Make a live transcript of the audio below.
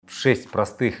6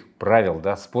 простых правил,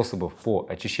 да, способов по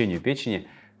очищению печени.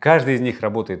 Каждый из них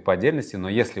работает по отдельности, но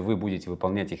если вы будете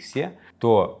выполнять их все,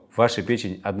 то ваша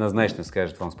печень однозначно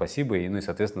скажет вам спасибо, и, ну и,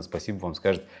 соответственно, спасибо вам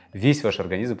скажет весь ваш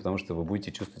организм, потому что вы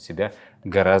будете чувствовать себя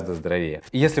гораздо здоровее.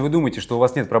 И если вы думаете, что у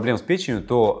вас нет проблем с печенью,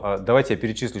 то давайте я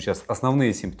перечислю сейчас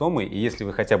основные симптомы, и если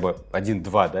вы хотя бы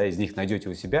 1-2, да, из них найдете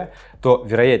у себя, то,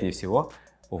 вероятнее всего,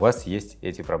 у вас есть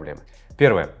эти проблемы.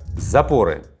 Первое.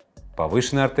 Запоры.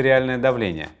 Повышенное артериальное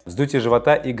давление, вздутие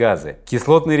живота и газы,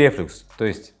 кислотный рефлюкс, то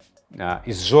есть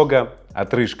изжога,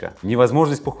 отрыжка,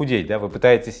 невозможность похудеть, да, вы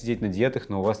пытаетесь сидеть на диетах,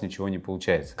 но у вас ничего не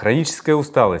получается, хроническая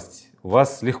усталость, у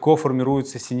вас легко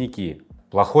формируются синяки,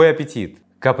 плохой аппетит,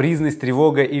 капризность,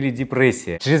 тревога или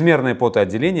депрессия, чрезмерное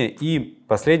потоотделение и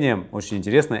последнее, очень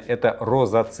интересное, это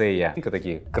розацея.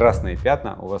 Такие красные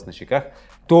пятна у вас на щеках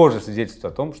тоже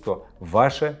свидетельствуют о том, что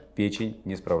ваша печень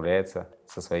не справляется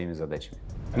со своими задачами.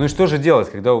 Ну и что же делать,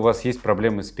 когда у вас есть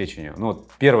проблемы с печенью? Ну вот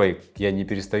первое, я не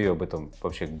перестаю об этом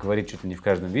вообще говорить чуть ли не в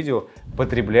каждом видео,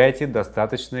 потребляйте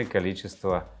достаточное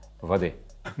количество воды.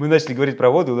 Мы начали говорить про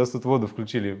воду, у нас тут воду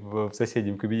включили в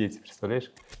соседнем кабинете,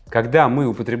 представляешь? Когда мы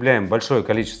употребляем большое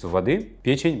количество воды,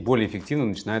 печень более эффективно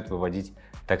начинает выводить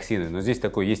токсины. Но здесь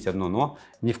такое есть одно но.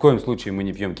 Ни в коем случае мы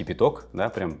не пьем кипяток, да,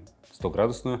 прям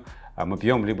 100-градусную, а мы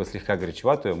пьем либо слегка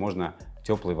горячеватую, можно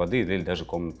теплой воды или даже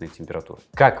комнатной температуры.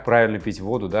 Как правильно пить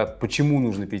воду, да, почему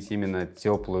нужно пить именно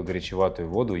теплую горячеватую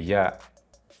воду, я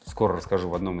скоро расскажу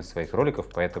в одном из своих роликов,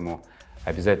 поэтому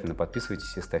обязательно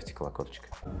подписывайтесь и ставьте колокольчик.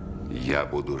 Я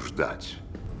буду ждать.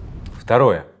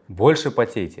 Второе. Больше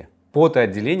потейте.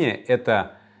 Потоотделение –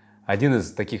 это один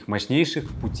из таких мощнейших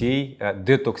путей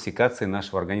детоксикации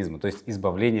нашего организма, то есть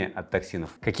избавления от токсинов.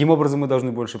 Каким образом мы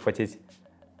должны больше потеть?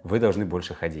 Вы должны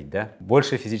больше ходить, да?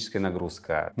 Большая физическая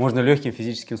нагрузка. Можно легким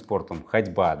физическим спортом,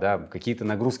 ходьба, да? Какие-то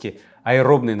нагрузки,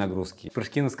 аэробные нагрузки,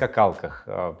 прыжки на скакалках,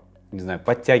 не знаю,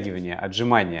 подтягивания,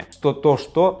 отжимания.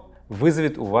 Что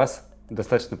вызовет у вас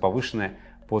достаточно повышенное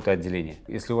потоотделение.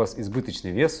 Если у вас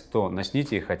избыточный вес, то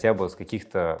начните хотя бы с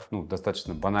каких-то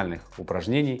достаточно банальных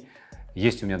упражнений.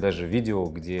 Есть у меня даже видео,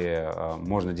 где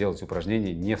можно делать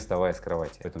упражнения, не вставая с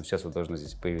кровати. Поэтому сейчас вот должна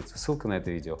здесь появиться ссылка на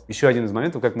это видео. Еще один из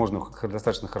моментов, как можно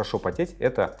достаточно хорошо потеть,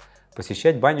 это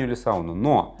посещать баню или сауну.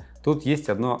 Но тут есть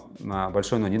одно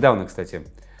большое но. Недавно, кстати,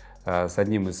 с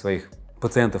одним из своих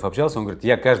пациентов общался, он говорит,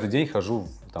 я каждый день хожу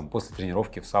после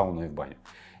тренировки в сауну и в баню.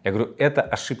 Я говорю, это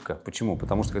ошибка. Почему?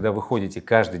 Потому что когда вы ходите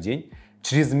каждый день,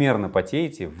 чрезмерно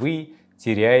потеете, вы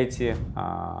теряете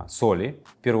соли,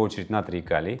 в первую очередь натрий и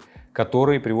калий,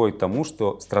 которые приводят к тому,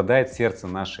 что страдает сердце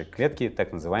нашей клетки,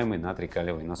 так называемый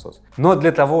натрий-калиевый насос. Но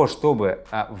для того, чтобы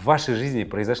в вашей жизни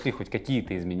произошли хоть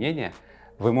какие-то изменения,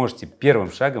 вы можете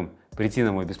первым шагом прийти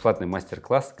на мой бесплатный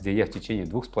мастер-класс, где я в течение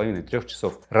 2,5-3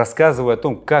 часов рассказываю о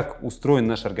том, как устроен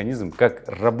наш организм, как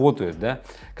работают, да,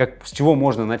 с чего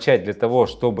можно начать для того,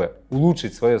 чтобы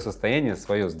улучшить свое состояние,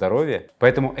 свое здоровье.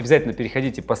 Поэтому обязательно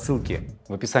переходите по ссылке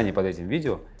в описании под этим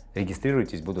видео,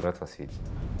 регистрируйтесь, буду рад вас видеть.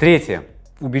 Третье.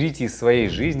 Уберите из своей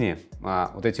жизни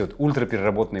вот эти вот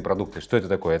ультрапереработанные продукты. Что это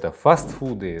такое? Это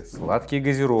фастфуды, сладкие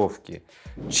газировки,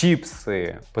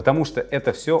 чипсы. Потому что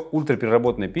это все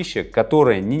ультрапереработанная пища,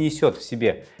 которая не несет в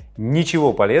себе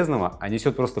ничего полезного, а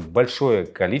несет просто большое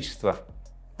количество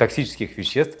токсических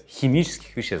веществ,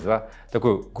 химических веществ, да?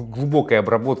 Такой глубокой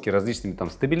обработки различными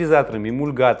стабилизаторами,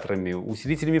 эмульгаторами,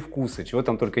 усилителями вкуса, чего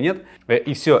там только нет.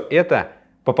 И все это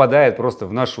попадает просто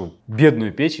в нашу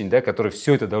бедную печень, да, которая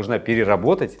все это должна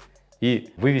переработать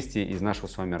и вывести из нашего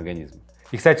с вами организма.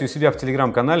 И, кстати, у себя в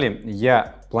телеграм-канале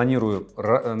я планирую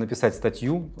написать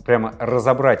статью, прямо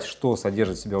разобрать, что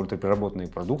содержит в себе ультрапереработанные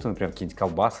продукты, например, какие-нибудь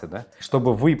колбасы, да,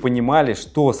 чтобы вы понимали,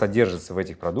 что содержится в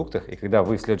этих продуктах, и когда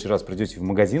вы в следующий раз придете в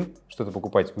магазин что-то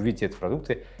покупать, увидите эти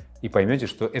продукты и поймете,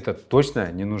 что это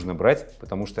точно не нужно брать,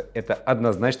 потому что это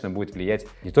однозначно будет влиять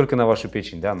не только на вашу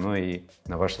печень, да, но и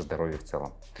на ваше здоровье в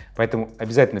целом. Поэтому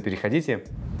обязательно переходите,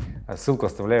 ссылку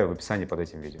оставляю в описании под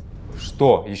этим видео.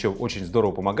 Что еще очень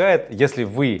здорово помогает, если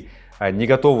вы не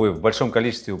готовы в большом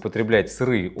количестве употреблять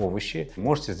сырые овощи,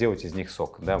 можете сделать из них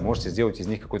сок, да, можете сделать из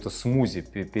них какой-то смузи,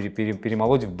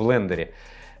 перемолоть в блендере.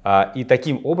 И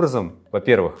таким образом,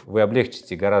 во-первых, вы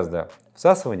облегчите гораздо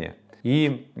всасывание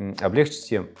и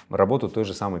облегчите работу той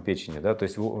же самой печени. Да? То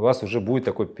есть у вас уже будет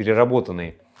такой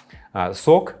переработанный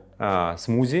сок,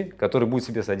 смузи, который будет в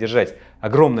себе содержать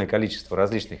огромное количество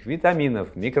различных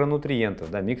витаминов, микронутриентов,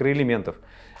 да, микроэлементов,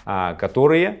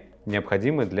 которые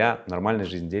необходимы для нормальной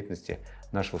жизнедеятельности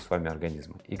нашего с вами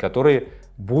организма и которые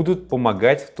будут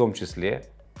помогать в том числе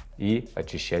и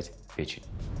очищать печень.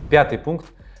 Пятый пункт.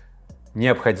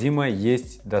 Необходимо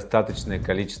есть достаточное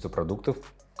количество продуктов,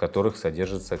 которых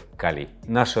содержится калий.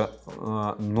 Наша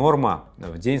норма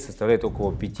в день составляет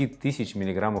около 5000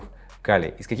 миллиграммов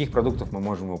калия. Из каких продуктов мы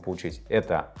можем его получить?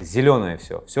 Это зеленое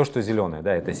все, что зеленое,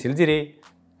 да, это сельдерей,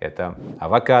 это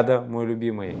авокадо, мой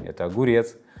любимый, это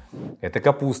огурец, это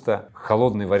капуста,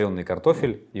 холодный вареный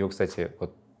картофель. Его, кстати,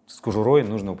 вот с кожурой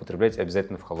нужно употреблять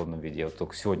обязательно в холодном виде. Я вот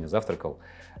только сегодня завтракал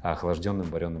охлажденным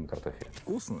вареным картофелем.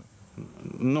 Вкусно?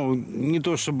 Ну, не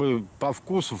то чтобы по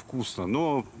вкусу вкусно,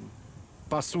 но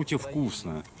по сути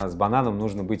вкусно. С бананом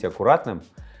нужно быть аккуратным,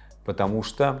 потому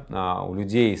что у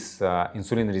людей с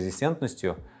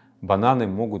инсулинорезистентностью бананы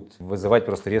могут вызывать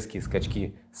просто резкие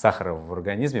скачки сахара в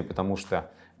организме, потому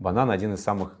что банан один из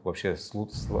самых вообще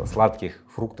сладких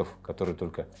фруктов, которые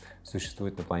только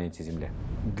существуют на планете Земля.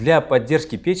 Для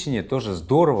поддержки печени тоже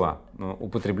здорово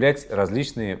употреблять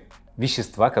различные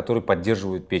вещества, которые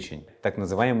поддерживают печень. Так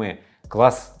называемый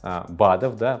класс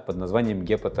БАДов, да, под названием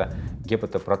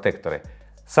гепатопротекторы.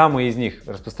 Самые из них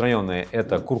распространенные —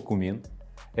 это куркумин,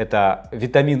 это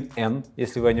витамин N,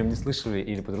 если вы о нем не слышали,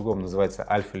 или по-другому называется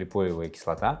альфа-липоевая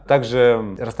кислота.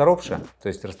 Также расторопша, то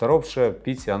есть расторопша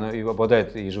пить, она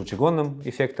обладает и желчегонным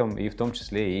эффектом, и в том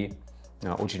числе и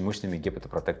очень мощными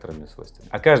гепатопротекторными свойствами.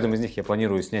 О каждом из них я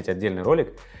планирую снять отдельный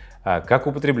ролик, как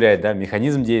употреблять, да,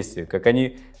 механизм действия, как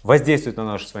они воздействуют на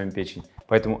нашу с вами печень.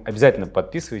 Поэтому обязательно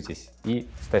подписывайтесь и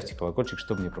ставьте колокольчик,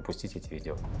 чтобы не пропустить эти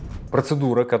видео.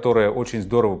 Процедура, которая очень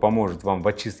здорово поможет вам в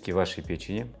очистке вашей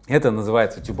печени, это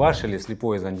называется тюбаш или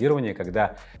слепое зондирование,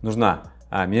 когда нужна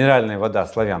минеральная вода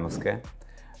славяновская,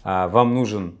 вам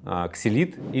нужен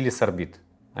ксилит или сорбит.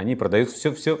 Они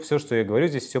продаются, все, что я говорю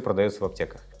здесь, все продается в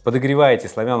аптеках. Подогреваете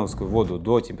славяновскую воду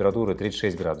до температуры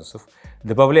 36 градусов,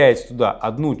 добавляете туда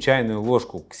 1 чайную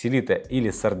ложку ксилита или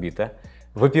сорбита,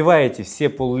 выпиваете все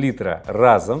пол-литра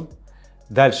разом,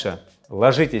 дальше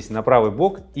ложитесь на правый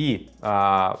бок и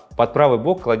под правый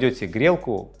бок кладете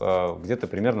грелку где-то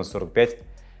примерно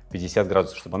 45-50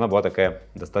 градусов, чтобы она была такая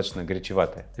достаточно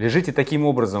горячеватая. Лежите таким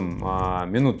образом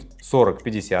минут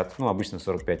 40-50, ну обычно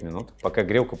 45 минут, пока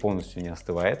грелка полностью не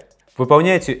остывает.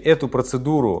 Выполняйте эту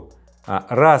процедуру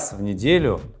раз в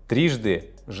неделю, трижды.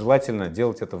 Желательно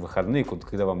делать это в выходные,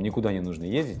 когда вам никуда не нужно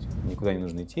ездить, никуда не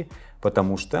нужно идти,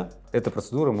 потому что эта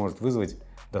процедура может вызвать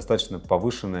достаточно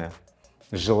повышенное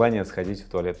желание сходить в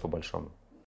туалет по-большому.